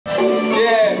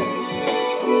Yeah.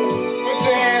 Put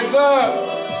your hands up.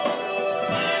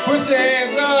 Put your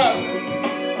hands up.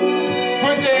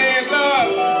 Put your hands up.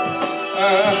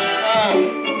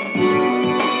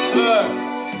 Look.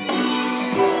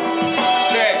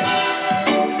 Check.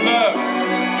 Look.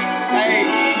 Hey,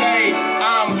 say,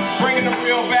 I'm bringing the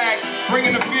real back,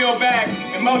 bringing the feel back.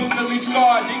 Emotionally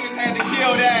scarred, demons had to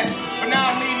kill that. But now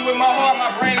I'm leading with my heart,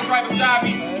 my brain is right beside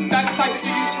me. It's not the type that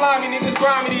you use slimy, niggas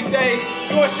grimy these days.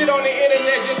 Doing shit on the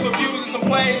internet just for views and some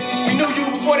plays. We knew you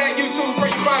before that YouTube,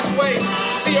 where you find your way.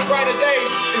 See a brighter day,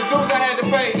 it's dues I had to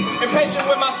pay. Impatient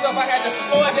with myself, I had to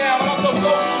slow it down, but I'm so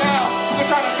focused now. Still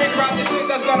trying to figure out this shit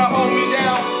that's gonna hold me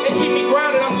down and keep me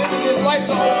grounded. I'm living this life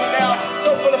so open now,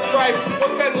 so full of strife.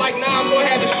 Was cutting like knives, so I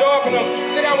had to sharpen them.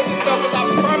 Sit down with yourself, cause I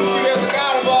promise you there's a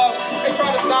God involved. They try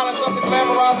to silence us and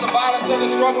glamorize the violence of the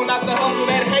struggle, not the hustle.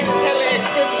 That hate is hella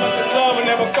expensive, but this love will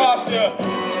never cost you.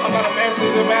 I'm not a man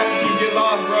through the map if you get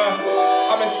lost, bruh.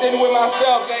 I've been sitting with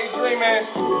myself, daydreaming.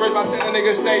 First by telling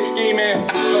niggas stay scheming.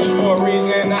 Searching for a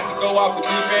reason not to go off the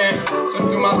deep end.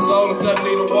 Slipping through my soul and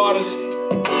suddenly the waters.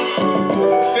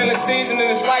 Feeling seasoned in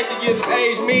this life, the years of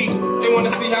age me. They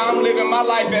wanna see how I'm living my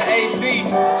life in HD.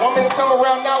 Want me to come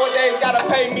around nowadays, gotta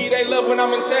pay me. They love when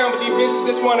I'm in town, but these bitches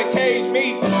just wanna cage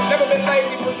me. Never been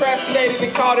lazy, procrastinated,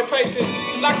 and called it patience.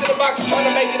 Locked in the box trying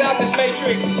to make it out this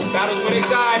matrix. Battles with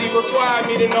anxiety required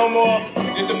me to know more.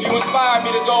 Just a few inspired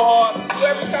me to go hard. So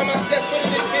every time I step foot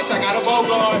in this bitch, I got a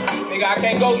Bogart. Nigga, I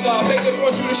can't go soft, they just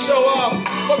want you to show off.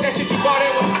 Fuck that shit you bought in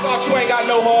when you thought you ain't got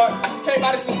no heart. Can't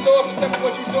buy this in stores, except for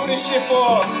what you do this shit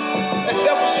for. That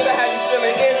selfish shit I had you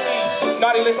feeling empty.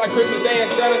 Naughty lists like Christmas Day and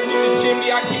Santa, keep the chimney,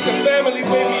 I keep the family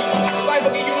with me. Life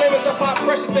will give you limits, I pop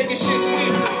pressure, thinking shit sweet.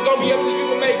 It's gonna be up to you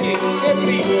to make it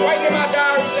simply. Writing in my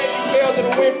diary, let me tell to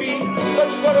the wimpy.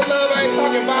 Searching for the love, I ain't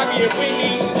talking Bobby and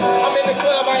Whitney. I'm in the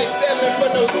club, I ain't settling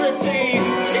for no striptease.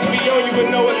 It can be on you,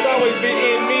 but no, it's always been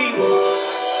in me.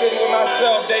 Sitting with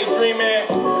myself, daydreaming.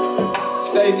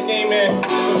 Stay scheming,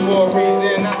 for a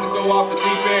reason, not to go off the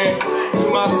deep end.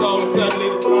 Through my soul and suddenly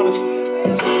the promise.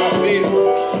 This is my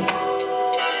season.